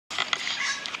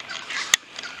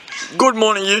Good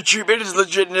morning YouTube, it is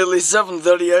legit nearly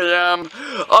 7:30 AM.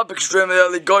 Up extremely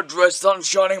early, got dressed, sun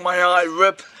shining my eye,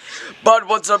 rip. But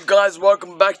what's up guys,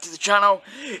 welcome back to the channel.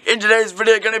 In today's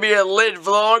video, gonna be a late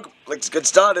vlog. Let's get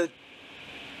started.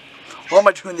 Why am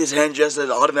I doing these hand gestures?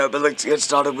 I don't know, but let's get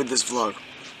started with this vlog.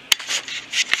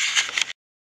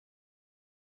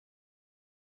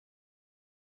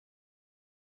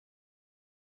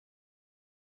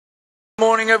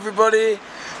 Morning everybody,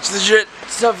 it's legit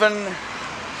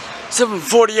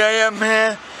 7:40 AM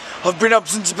here. I've been up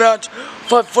since about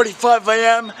 5:45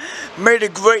 AM, made a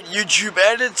great YouTube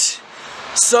edit,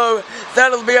 so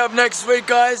that'll be up next week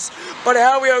guys. But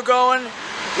how we are going,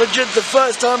 legit the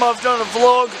first time I've done a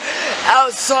vlog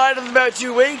outside in about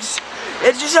 2 weeks.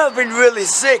 It's just I've been really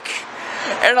sick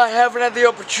and I haven't had the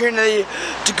opportunity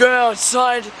to go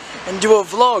outside and do a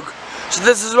vlog. So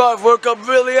this is why I've woke up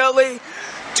really early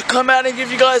to come out and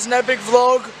give you guys an epic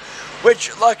vlog,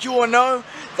 which, like you all know,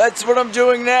 that's what I'm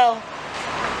doing now.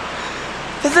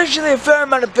 There's actually a fair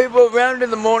amount of people around in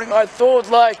the morning. I thought,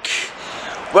 like,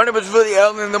 when it was really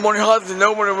early in the morning, hardly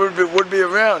no one would be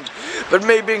around. But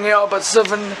me being here up at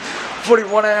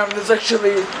 7:41 AM, there's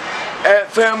actually a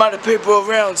fair amount of people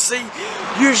around. See,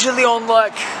 usually on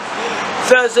like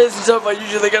Thursdays and stuff, I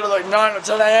usually get at like 9 or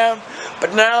 10 AM.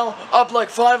 But now, up like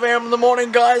 5 AM in the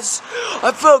morning, guys.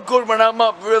 I feel good when I'm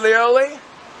up really early.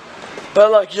 But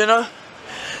like, you know,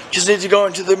 just need to go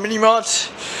into the mini mart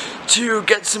to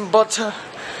get some butter,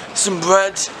 some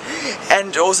bread,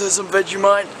 and also some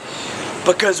Vegemite.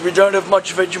 Because we don't have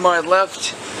much Vegemite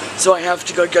left. So I have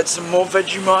to go get some more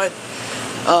Vegemite.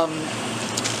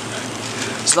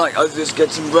 It's like, I'll just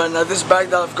get some bread. Now this bag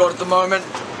that I've got at the moment,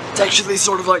 it's actually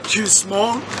sort of like too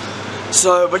small.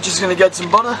 So we're just gonna get some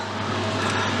butter.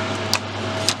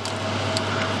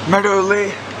 Meadow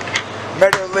Lee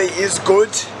is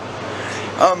good.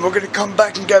 We're gonna come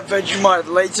back and get Vegemite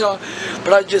later,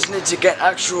 but I just need to get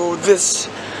actual this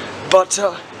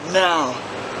butter now.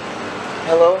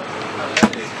 Hello?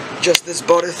 Just this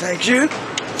butter, thank you.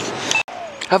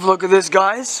 Have a look at this,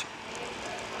 guys.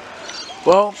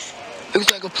 Well, looks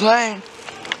like a plane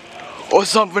or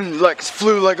something like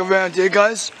flew like around here,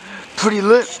 guys. Pretty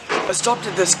lit. I stopped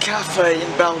at this cafe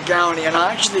in Balgownie and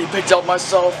I actually picked up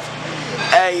myself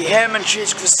a ham and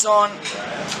cheese croissant.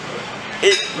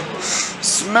 It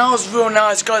smells real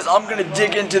nice, guys. I'm gonna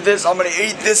dig into this. I'm gonna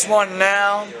eat this one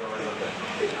now.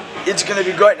 It's gonna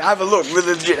be great. Have a look,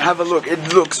 really legit. Have a look.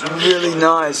 It looks really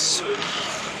nice.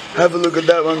 Have a look at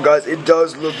that one, guys. It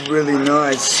does look really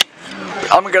nice.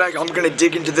 I'm gonna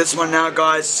dig into this one now,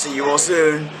 guys. See you all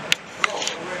soon.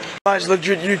 Guys,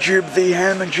 legit YouTube, the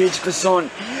ham and cheese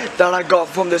croissant that I got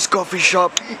from this coffee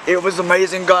shop, it was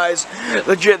amazing, guys.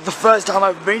 Legit, the first time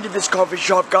I've been to this coffee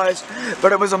shop, guys,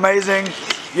 but it was amazing.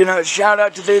 You know, shout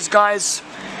out to these guys.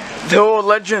 They're all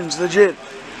legends, legit.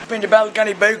 Been to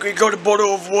Balgownie Bakery, got a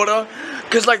bottle of water,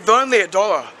 cause like they're only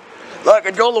 $1. Like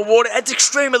 $1 water, it's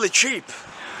extremely cheap.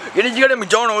 You know, you go to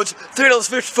McDonald's,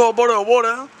 $3.50 for a bottle of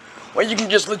water, where you can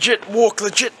just walk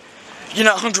you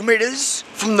know, 100 meters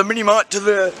from the mini mart to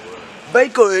the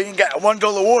bakery and get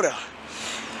 $1 water.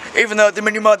 Even though at the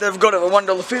mini mart they've got it at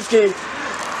 $1.50.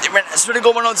 I swear to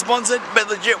God, we're not sponsored, but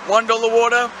legit $1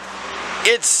 water,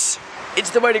 it's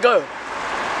the way to go.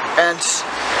 And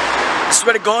I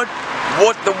swear to God,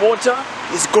 the water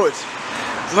is good.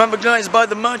 Remember guys, buy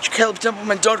the merch,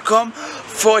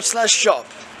 kalabtempleman.com/shop.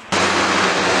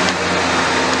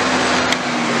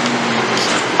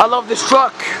 I love this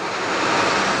truck.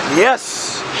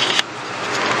 Yes.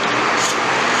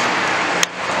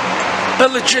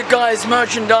 But legit guys,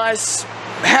 merchandise,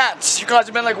 hats. You guys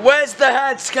have been like, where's the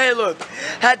hats, Caleb?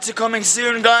 Hats are coming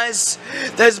soon, guys.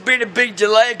 There's been a big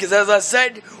delay because, as I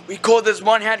said, we called this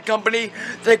one hat company.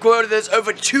 They quoted us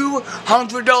over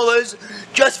 $200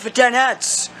 just for 10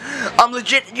 hats. I'm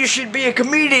legit, you should be a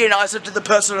comedian, I said to the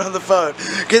person on the phone,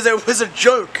 because it was a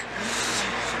joke.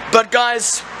 But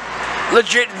guys,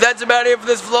 legit, that's about it for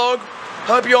this vlog.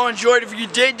 Hope you all enjoyed. If you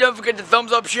did, don't forget to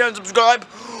thumbs up, share and subscribe.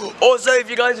 Also, if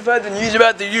you guys have heard the news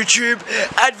about the YouTube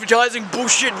advertising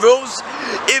bullshit rules,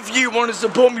 if you want to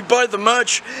support me, buy the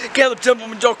merch,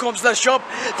 kalabtempleman.com/shop.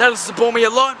 That'll support me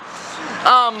a lot.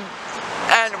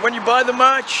 And when you buy the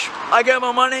merch, I get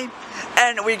my money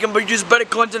and we can produce better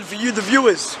content for you, the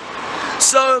viewers.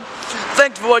 So,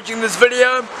 thanks for watching this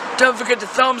video. Don't forget to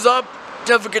thumbs up.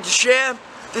 Don't forget to share.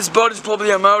 This boat is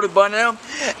probably unmounted by now.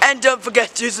 And don't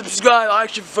forget to subscribe. I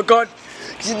actually forgot.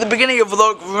 Because at the beginning of the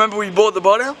vlog, remember we bought the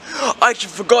butter? I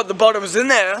actually forgot the butter was in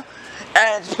there.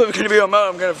 And it's probably going to be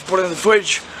unmounted. I'm going to put it in the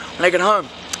fridge when I get home.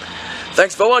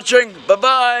 Thanks for watching.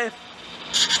 Bye-bye.